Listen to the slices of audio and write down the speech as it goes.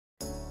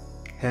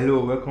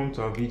Hello, welcome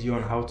to our video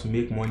on how to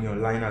make money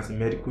online as a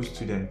medical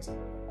student.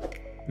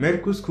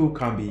 Medical school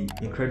can be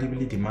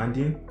incredibly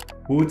demanding,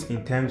 both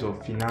in terms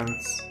of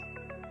finance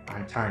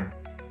and time.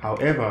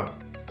 However,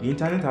 the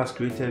internet has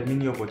created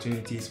many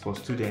opportunities for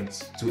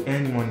students to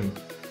earn money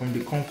from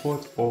the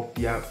comfort of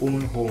their own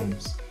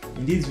homes.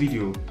 In this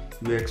video,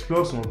 we will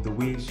explore some of the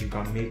ways you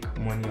can make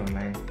money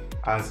online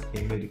as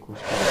a medical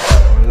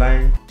student.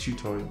 Online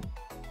tutoring.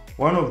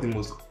 One of the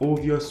most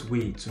obvious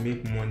ways to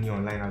make money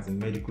online as a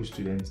medical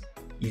student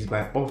is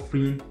by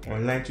offering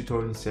online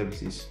tutoring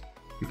services.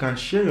 You can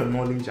share your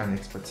knowledge and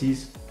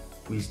expertise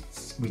with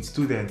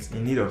students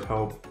in need of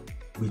help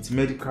with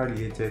medical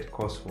related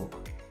coursework.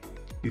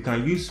 You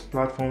can use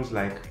platforms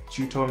like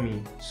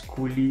TutorMe,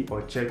 Schooly,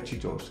 or Check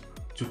Tutors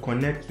to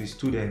connect with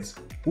students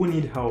who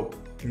need help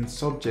in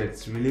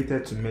subjects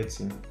related to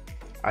medicine.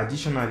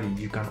 Additionally,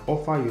 you can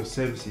offer your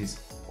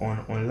services on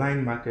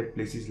online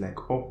marketplaces like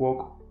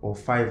Upwork or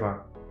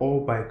Fiverr,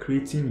 or by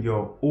creating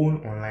your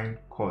own online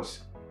course.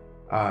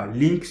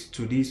 Links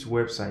to these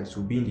websites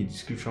will be in the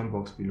description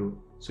box below,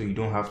 so you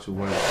don't have to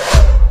worry.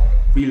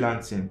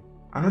 Freelancing.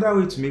 Another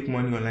way to make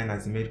money online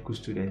as a medical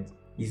student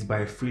is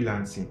by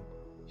freelancing.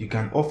 You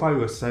can offer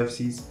your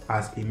services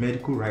as a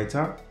medical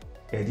writer,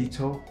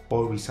 editor,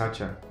 or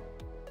researcher.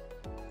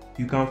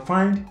 You can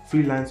find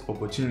freelance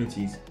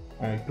opportunities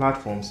on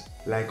platforms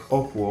like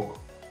Upwork,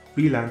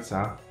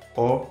 Freelancer,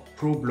 or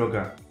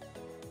ProBlogger.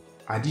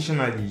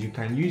 Additionally, you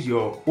can use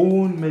your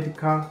own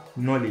medical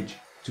knowledge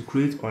to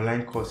create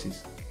online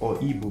courses or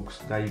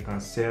ebooks that you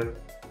can sell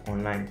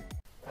online.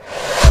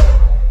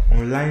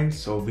 Online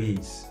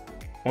surveys.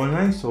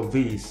 Online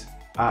surveys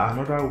are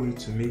another way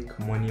to make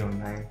money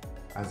online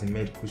as a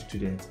medical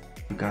student.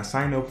 You can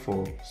sign up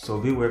for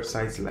survey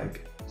websites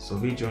like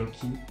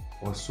SurveyJunkie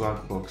or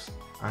Swagbucks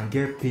and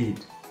get paid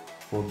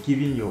for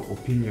giving your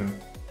opinion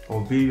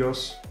on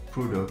various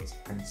products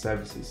and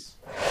services.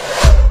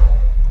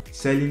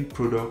 Selling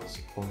products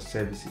or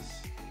services.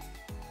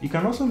 You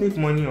can also make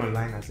money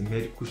online as a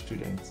medical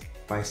student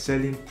by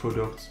selling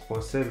products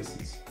or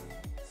services.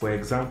 For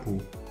example,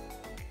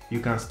 you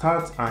can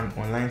start an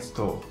online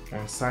store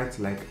on sites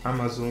like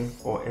Amazon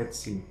or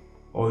Etsy,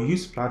 or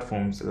use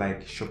platforms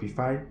like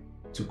Shopify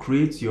to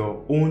create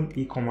your own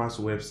e-commerce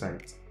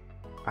website.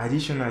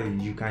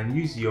 Additionally, you can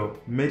use your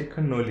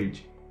medical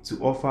knowledge to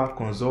offer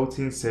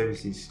consulting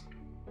services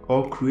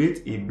or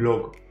create a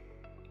blog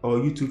or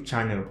YouTube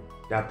channel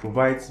that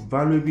provides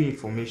valuable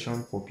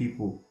information for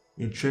people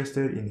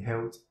interested in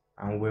health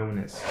and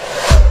wellness.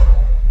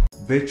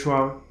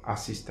 Virtual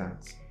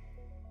assistants.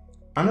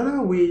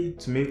 Another way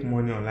to make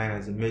money online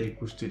as a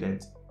medical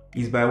student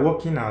is by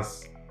working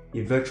as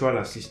a virtual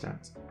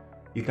assistant.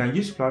 You can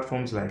use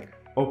platforms like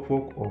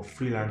Upwork or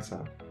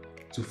Freelancer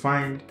to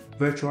find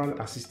virtual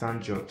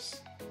assistant jobs.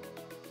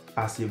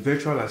 As a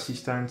virtual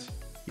assistant,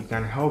 you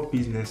can help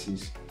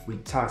businesses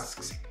with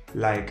tasks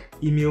like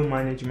email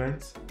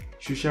management,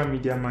 social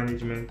media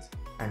management,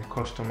 and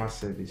customer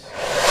service.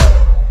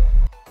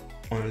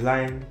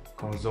 Online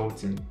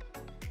consulting.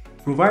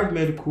 Provide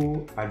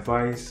medical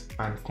advice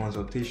and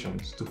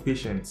consultations to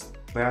patients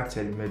via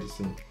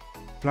telemedicine.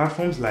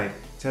 Platforms like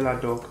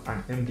Teladoc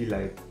and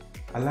MDLive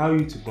allow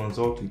you to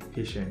consult with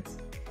patients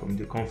from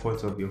the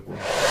comfort of your home.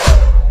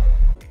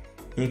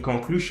 In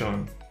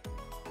conclusion,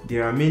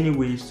 there are many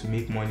ways to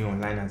make money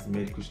online as a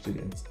medical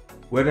student.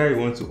 Whether you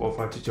want to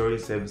offer tutoring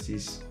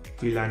services,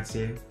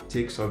 freelancing,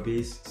 take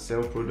surveys,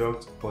 sell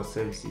products or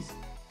services,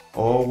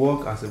 or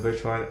work as a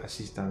virtual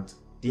assistant,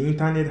 the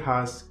internet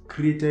has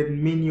created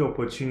many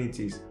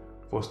opportunities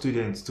for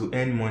students to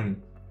earn money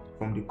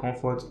from the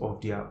comfort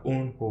of their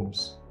own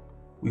homes.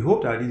 We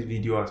hope that this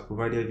video has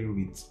provided you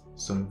with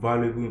some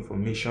valuable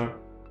information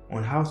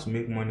on how to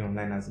make money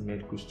online as a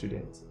medical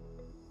student.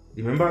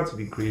 Remember to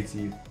be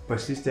creative,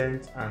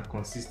 persistent, and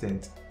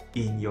consistent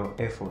in your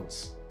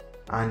efforts,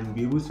 and you'll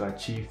be able to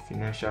achieve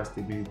financial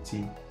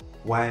stability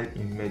while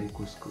in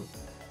medical school.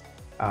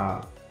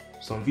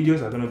 Some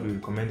videos are going to be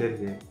recommended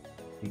here.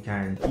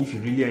 If you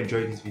really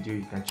enjoyed this video,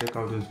 you can check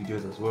out those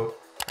videos as well.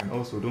 And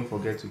also don't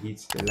forget to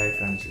hit the like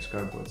and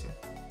subscribe button.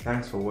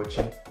 Thanks for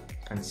watching,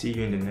 and see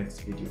you in the next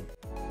video.